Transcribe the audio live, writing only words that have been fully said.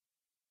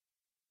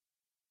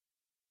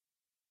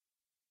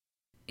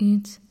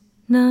It's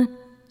not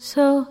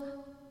so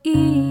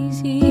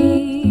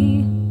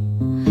easy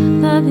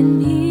loving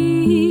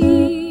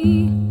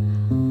me.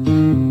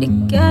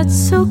 It gets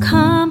so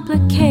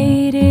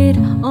complicated,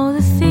 all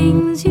the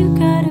things you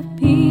gotta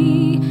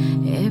be.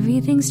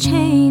 Everything's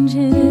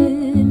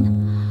changing,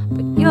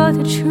 but you're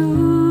the truth.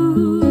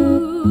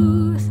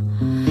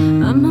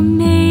 I'm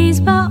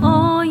amazed by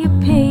all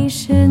your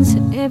patience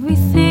and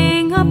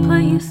everything I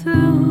put you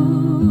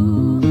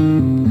through.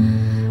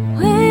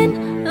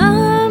 When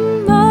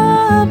I'm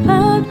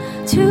about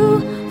to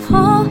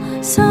fall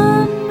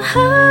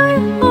somehow,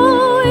 you're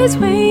always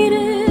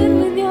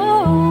waiting with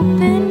your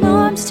open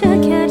arms to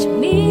catch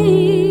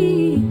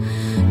me.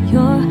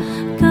 You're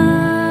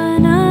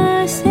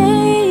gonna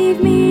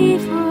save me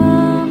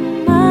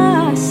from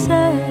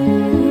myself,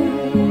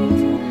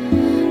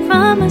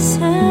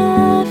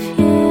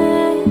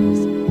 yes.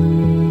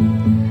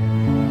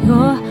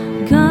 You're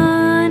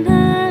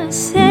gonna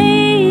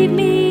save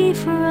me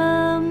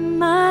from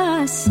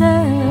myself.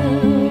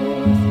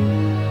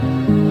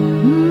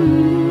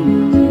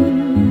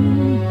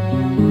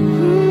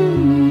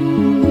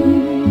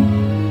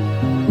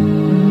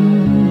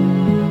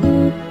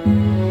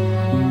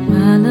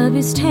 My love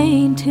is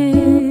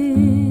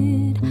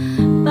tainted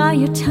by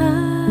your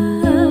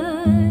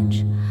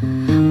touch.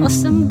 Well,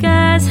 some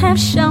guys have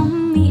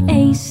shown me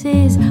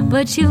aces,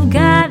 but you've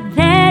got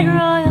that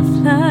royal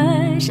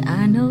flush.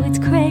 I know it's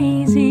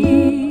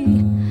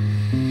crazy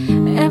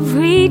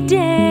every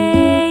day.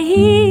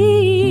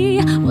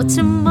 Well,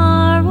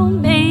 tomorrow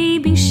may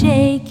be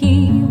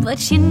shaky,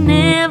 but you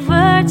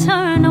never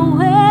turn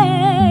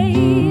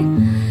away.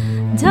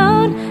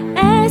 Don't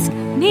ask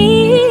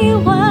me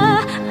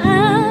why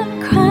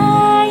I'm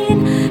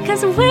crying,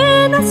 'cause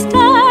when I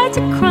start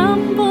to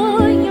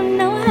crumble, you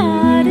know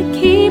how to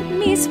keep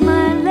me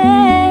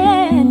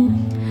smiling.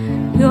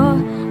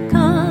 You're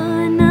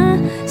gonna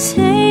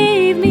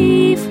save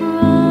me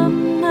from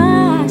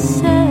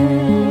myself,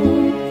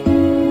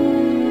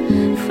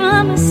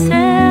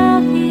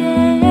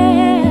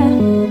 yeah.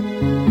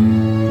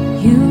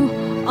 You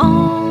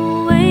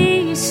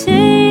always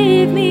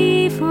save me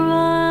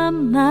from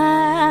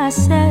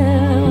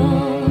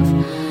myself.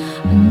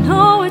 I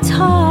know it's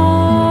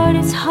hard,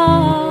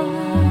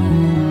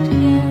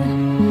 yeah.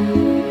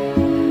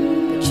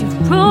 But you've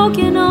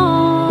broken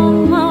all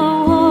my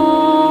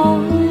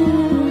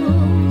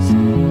walls.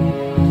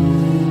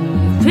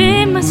 You've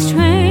made my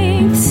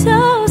strength so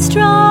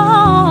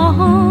strong.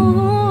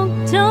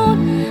 Don't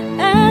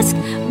ask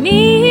me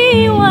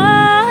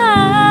why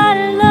I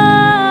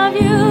love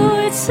you.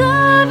 It's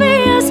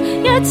obvious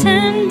your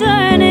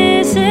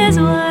tenderness is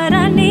what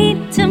I need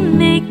to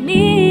make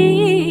me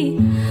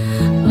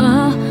a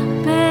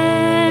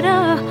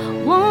better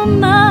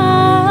woman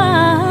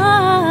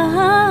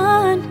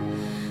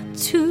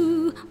to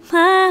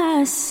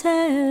myself,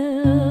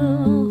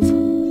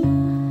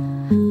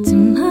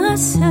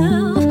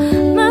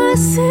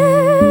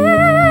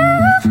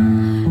 myself.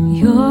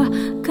 You're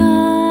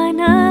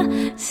gonna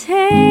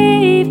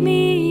save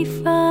me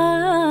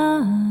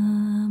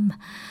from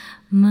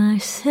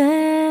myself.